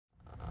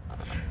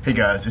Hey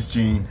guys, it's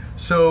Gene.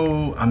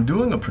 So I'm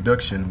doing a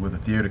production with a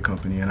theater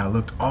company and I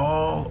looked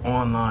all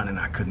online and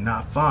I could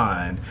not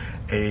find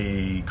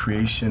a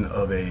creation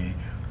of a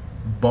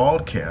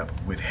bald cap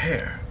with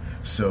hair.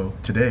 So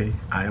today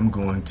I am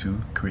going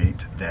to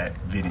create that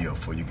video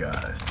for you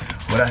guys.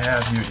 What I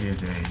have here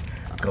is a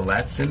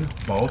Galatzan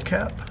bald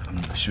cap. I'm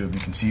not sure if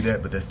you can see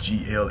that, but that's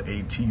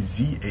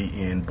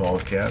G-L-A-T-Z-A-N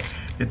bald cap.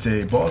 It's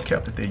a bald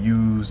cap that they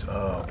use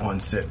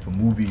on set for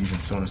movies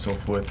and so on and so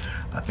forth.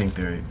 I think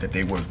that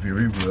they work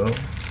very well.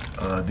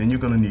 Then you're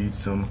going to need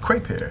some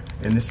crepe hair.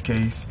 In this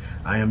case,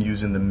 I am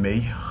using the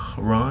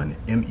Mehron,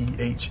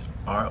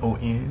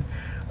 M-E-H-R-O-N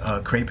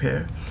crepe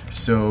hair.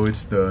 So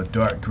it's the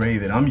dark gray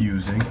that I'm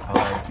using. I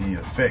like the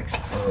effects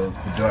of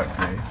the dark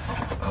gray.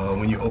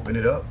 When you open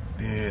it up,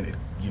 then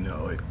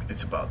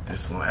it's about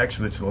this long.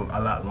 Actually, it's a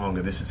lot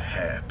longer. This is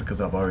half because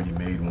I've already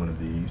made one of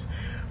these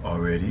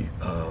already.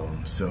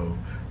 So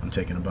I'm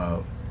taking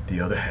about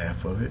the other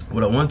half of it.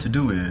 What I want to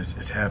do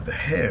is have the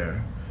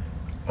hair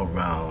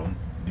around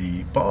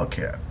the bald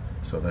cap.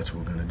 So that's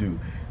what we're gonna do.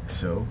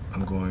 So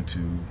I'm going to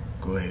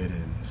go ahead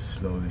and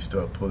slowly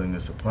start pulling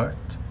this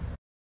apart.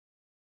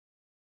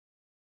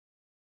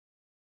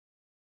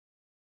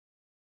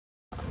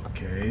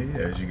 Okay,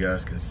 as you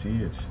guys can see,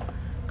 it's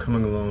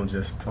coming along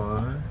just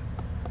fine.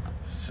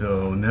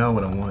 So now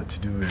what I want to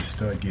do is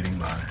start getting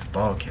my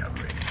bald cap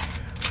ready.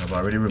 I've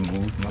already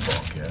removed my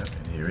bald cap,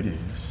 and here it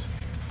is.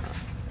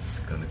 It's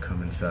gonna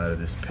come inside of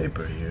this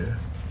paper here.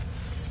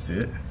 This is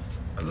it.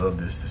 I love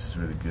this. This is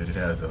really good. It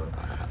has a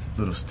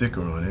little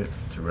sticker on it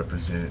to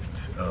represent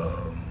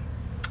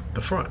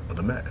the front of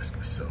the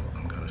mask. So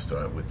I'm gonna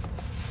start with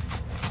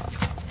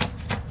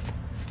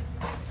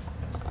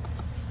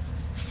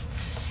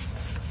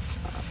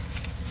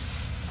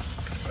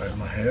alright,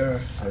 my hair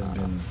has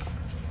been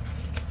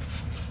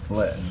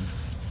flattened.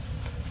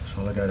 So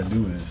all I gotta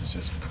do is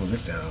just pull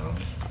it down.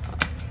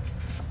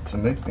 To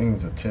make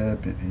things a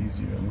tad bit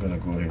easier, I'm gonna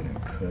go ahead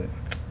and cut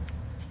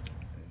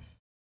this.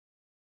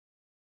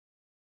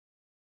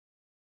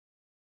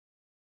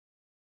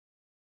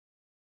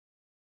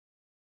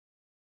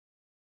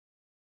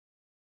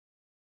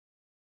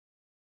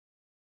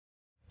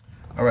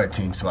 Alright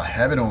team, so I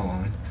have it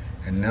on,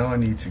 and now I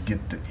need to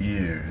get the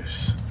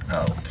ears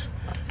out.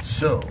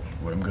 So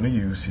what I'm gonna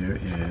use here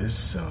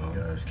is, you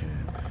guys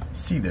can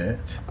see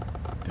that,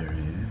 there it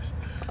is,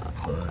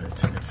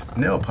 but it's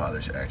nail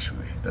polish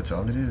actually. That's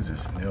all it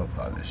is nail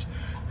polish.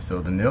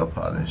 So the nail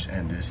polish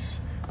and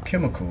this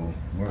chemical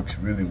works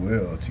really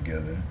well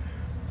together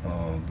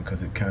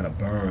because it kind of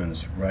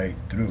burns right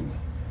through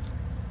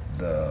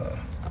the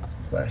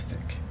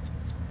plastic.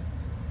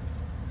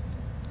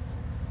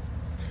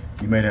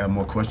 You might have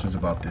more questions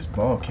about this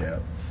bald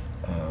cap,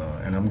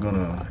 and I'm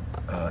gonna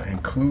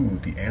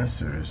include the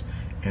answers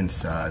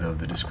inside of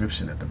the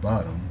description at the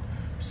bottom,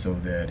 so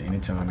that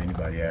anytime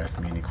anybody asks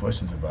me any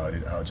questions about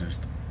it, I'll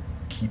just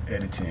keep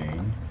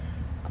editing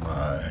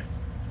my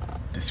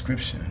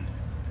description,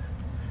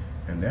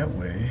 and that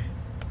way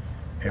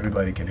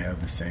everybody can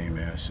have the same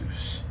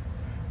answers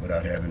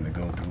without having to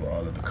go through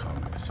all of the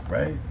comments,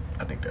 right?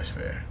 I think that's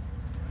fair.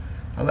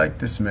 I like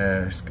this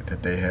mask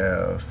that they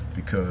have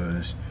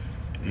because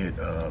it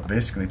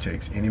basically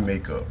takes any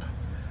makeup.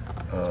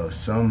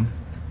 Some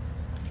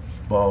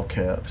bald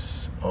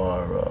caps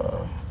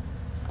are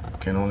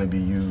can only be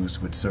used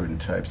with certain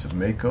types of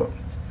makeup,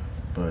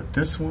 but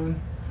this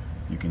one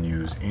you can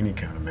use any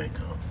kind of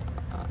makeup.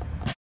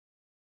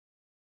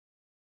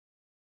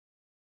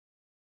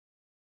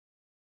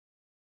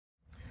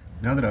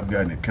 Now that I've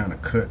gotten it kind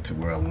of cut to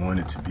where I want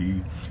it to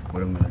be,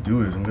 what I'm going to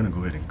do is I'm going to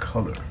go ahead and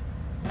color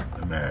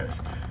the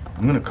mask.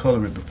 I'm going to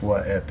color it before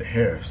I add the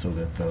hair so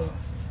that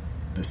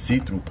the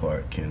see-through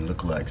part can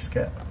look like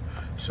scalp.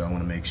 So I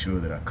want to make sure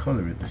that I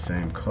color it the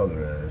same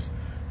color as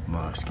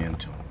my skin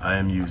tone. I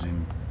am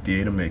using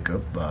Theater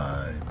Makeup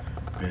by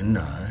Ben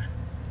Nye.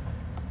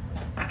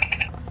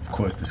 Of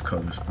course, this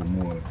color is for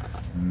more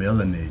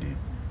melanated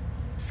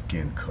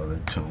skin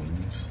color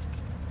tones.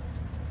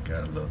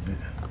 Gotta love it.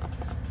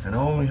 And I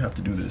only have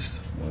to do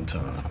this one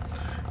time.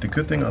 The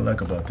good thing I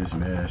like about this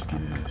mask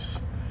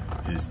is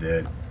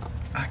that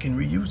I can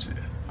reuse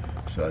it.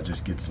 So I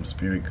just get some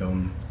spirit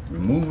gum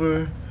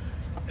remover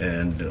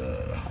and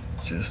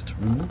just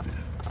remove it.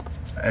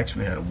 I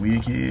actually had a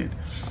wig head,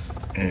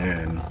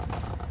 and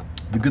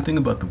the good thing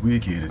about the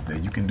wig head is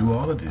that you can do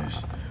all of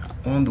this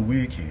on the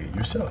wig head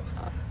yourself.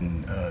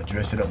 And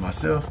dress it up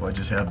myself, or I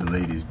just have the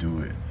ladies do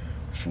it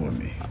for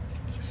me.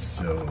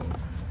 So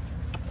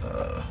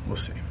we'll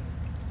see.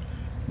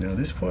 Now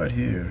this part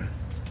here,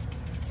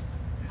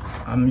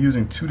 I'm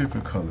using two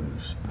different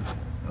colors.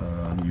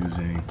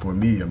 For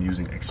me, I'm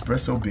using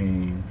Espresso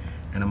Bean,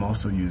 and I'm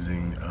also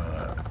using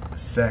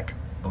SAC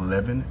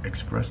 11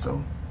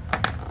 Espresso.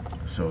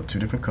 So two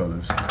different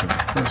colors, because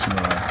of course,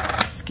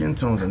 skin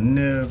tones are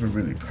never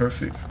really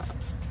perfect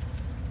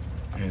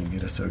and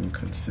get a certain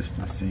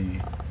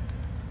consistency.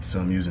 So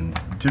I'm using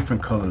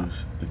different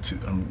colors.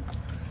 I'm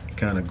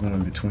kind of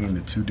going between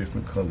the two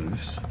different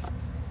colors.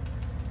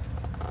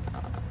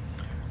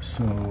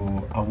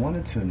 So I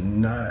wanted to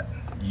not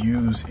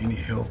use any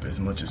help as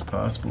much as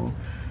possible,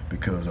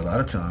 because a lot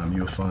of time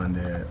you'll find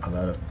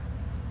that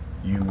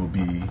you will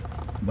be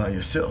by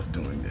yourself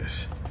doing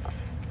this.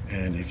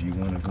 And if you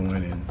want to go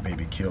in and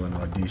maybe kill an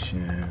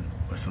audition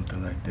or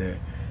something like that,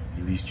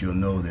 at least you'll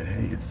know that,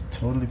 hey, it's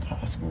totally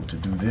possible to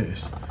do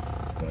this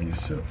by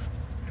yourself.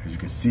 As you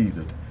can see,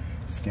 the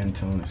skin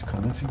tone is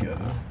coming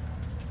together.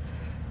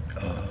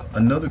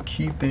 Another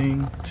key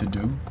thing to do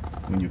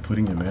when you're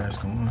putting your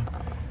mask on,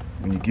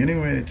 when you're getting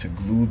ready to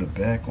glue the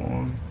back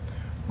on,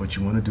 what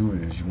you want to do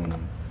is you want to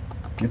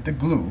get the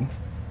glue,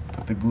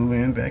 put the glue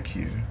in back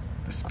here,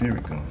 the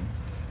spirit gum,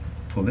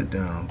 pull it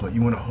down, but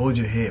you want to hold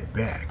your head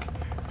back.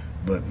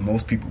 But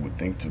most people would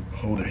think to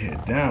hold their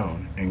head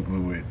down and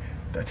glue it.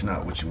 That's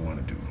not what you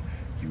want to do.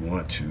 You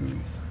want to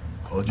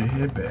hold your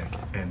head back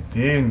and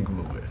then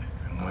glue it.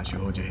 And once you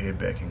hold your head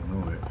back and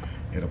glue it,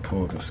 it'll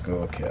pull the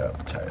skull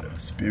cap tighter.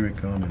 Spirit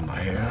gum in my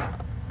hair.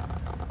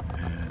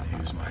 And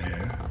here's my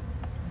hair.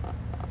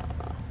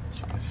 As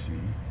you can see,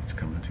 it's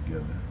coming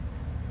together.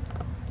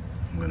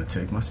 I'm going to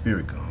take my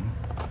spirit gum.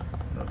 I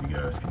don't know if you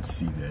guys can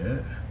see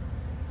that.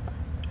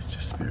 It's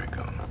just spirit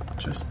gum.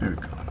 Just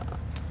spirit gum.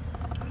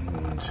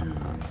 I'm going to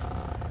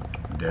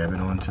dab it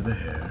onto the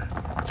hair.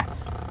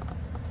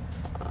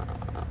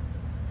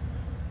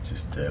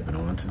 Just dab it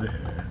onto the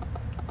hair.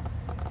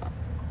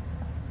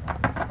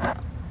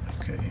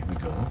 Okay, here we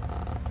go.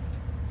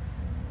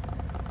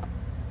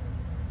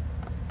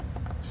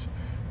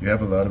 You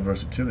have a lot of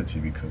versatility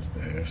because the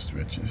hair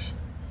stretches.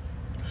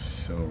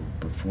 So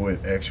before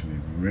it actually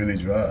really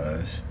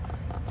dries,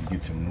 you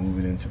get to move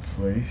it into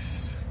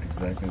place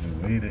exactly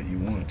the way that you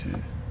want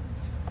it.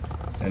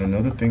 And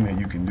another thing that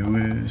you can do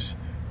is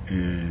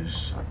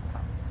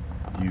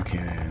you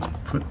can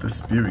put the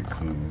spirit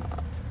glue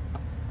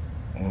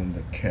on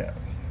the cap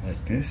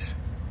like this.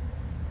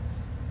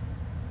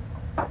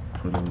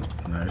 Put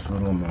a nice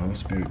little amount of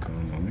spirit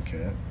gum on the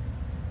cap.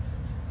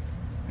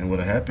 And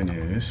what'll happen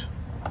is,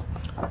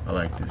 I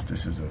like this.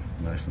 This is a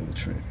nice little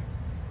trick.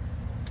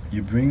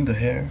 You bring the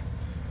hair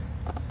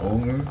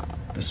over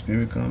the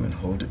spirit gum and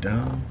hold it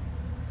down.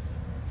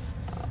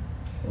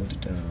 Hold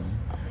it down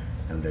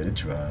and let it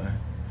dry.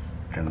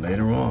 And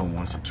later on,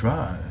 once it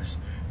dries,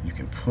 you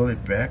can pull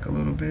it back a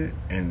little bit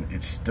and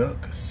it's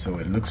stuck, so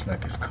it looks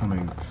like it's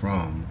coming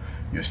from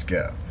your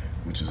scalp,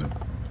 which is a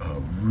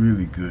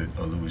really good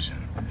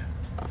illusion.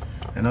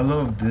 And I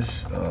love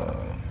this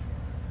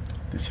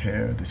this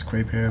hair, this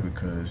crepe hair,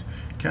 because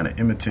it kind of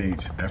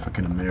imitates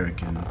African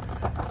American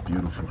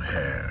beautiful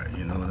hair,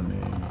 you know what I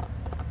mean?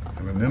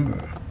 And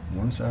remember,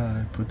 once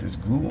I put this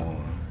glue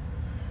on,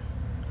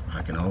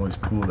 I can always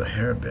pull the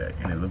hair back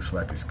and it looks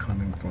like it's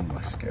coming from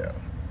my scalp.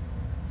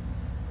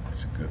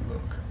 It's a good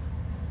look.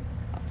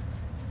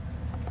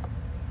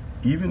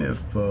 Even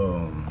if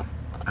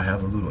I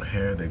have a little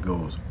hair that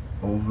goes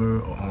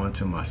over or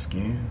onto my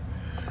skin,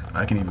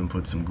 I can even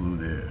put some glue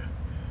there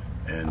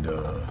and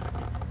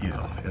you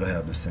know, it'll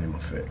have the same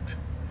effect.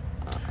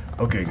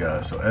 Okay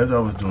guys, so as I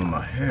was doing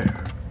my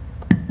hair,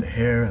 the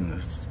hair and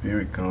the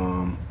spirit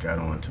gum got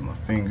onto my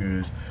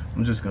fingers.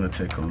 I'm just gonna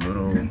take a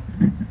little,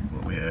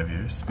 what we have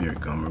here, spirit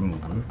gum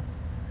remover. There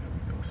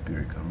we go,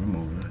 spirit gum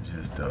remover.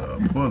 Just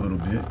pour a little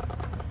bit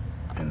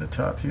in the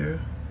top here,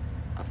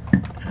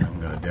 and I'm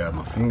gonna dab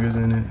my fingers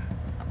in it.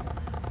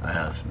 I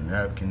have some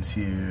napkins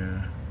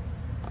here,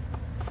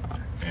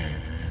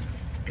 and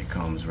it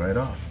comes right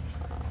off.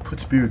 Put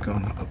spirit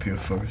gum up here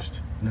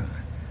first. Now,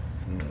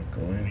 I'm gonna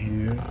go in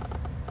here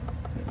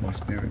with my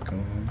spirit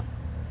gum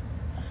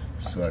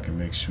so I can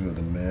make sure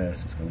the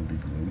mask is gonna be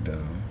glued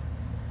down.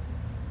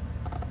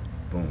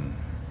 Boom.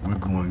 We're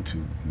going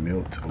to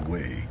melt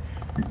away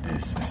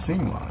this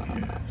seam line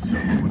here. So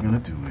what we're gonna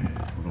do is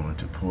we're going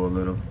to pour a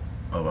little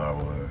of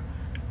our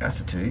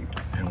acetate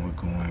and we're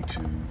going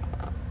to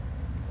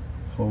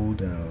hold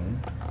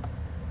down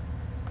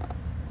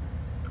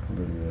a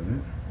little of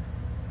it.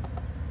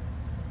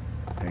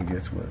 And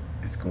guess what?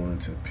 It's going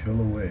to peel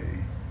away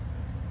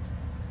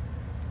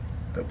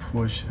the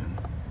portion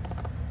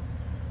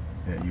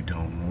that you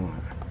don't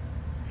want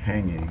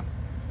hanging,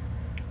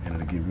 and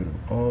it'll get rid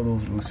of all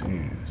those loose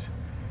ends.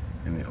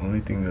 And the only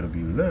thing that'll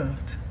be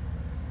left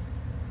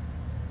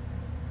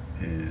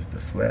is the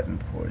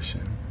flattened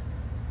portion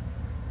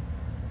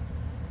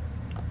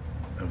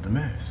of the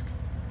mask.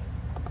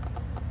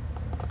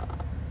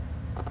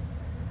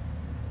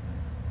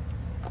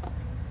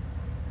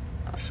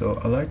 So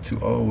I like to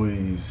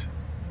always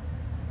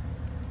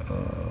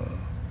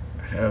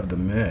have the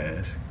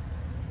mask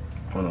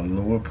on a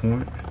lower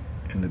point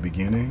in the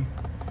beginning,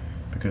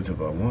 because if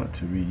I want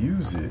to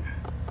reuse it,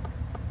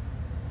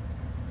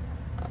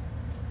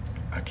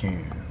 I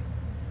can.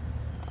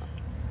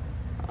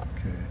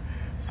 Okay,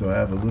 so I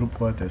have a little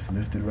part that's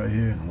lifted right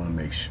here, and I want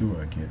to make sure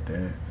I get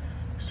that.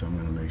 So I'm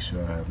going to make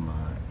sure I have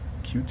my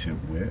Q-tip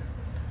wet,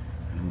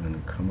 and I'm going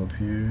to come up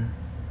here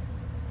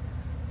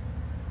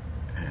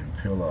and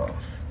peel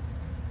off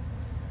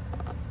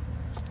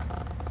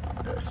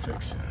that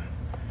section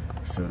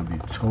so it'll be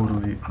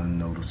totally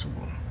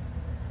unnoticeable.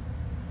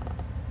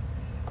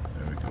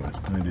 There we go. It's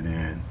blended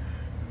in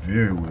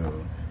very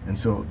well. And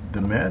so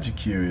the magic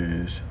here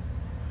is,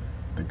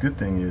 the good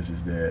thing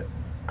is that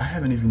I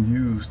haven't even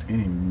used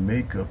any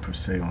makeup per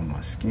se on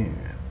my skin.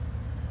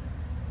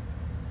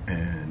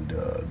 And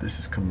this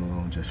is coming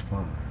along just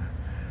fine.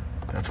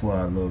 That's why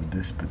I love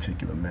this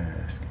particular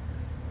mask.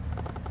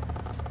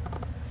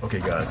 Okay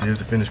guys, here's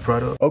the finished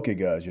product. Okay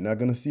guys, you're not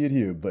gonna see it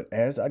here, but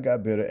as I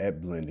got better at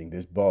blending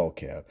this ball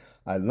cap,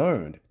 I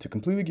learned to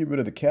completely get rid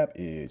of the cap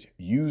edge,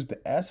 use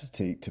the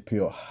acetate to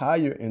peel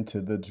higher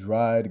into the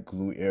dried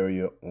glue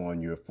area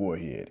on your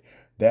forehead.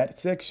 That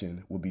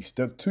section will be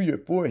stuck to your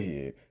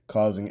forehead,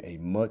 causing a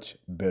much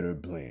better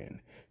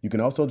blend. You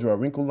can also draw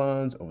wrinkle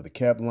lines over the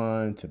cap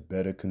line to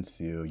better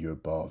conceal your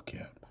ball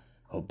cap.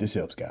 Hope this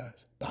helps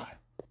guys. Bye.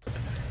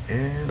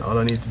 And all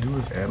I need to do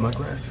is add my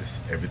glasses.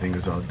 Everything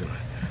is all done.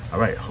 All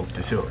right, hope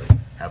this helped.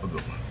 Have a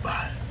good one.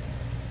 Bye.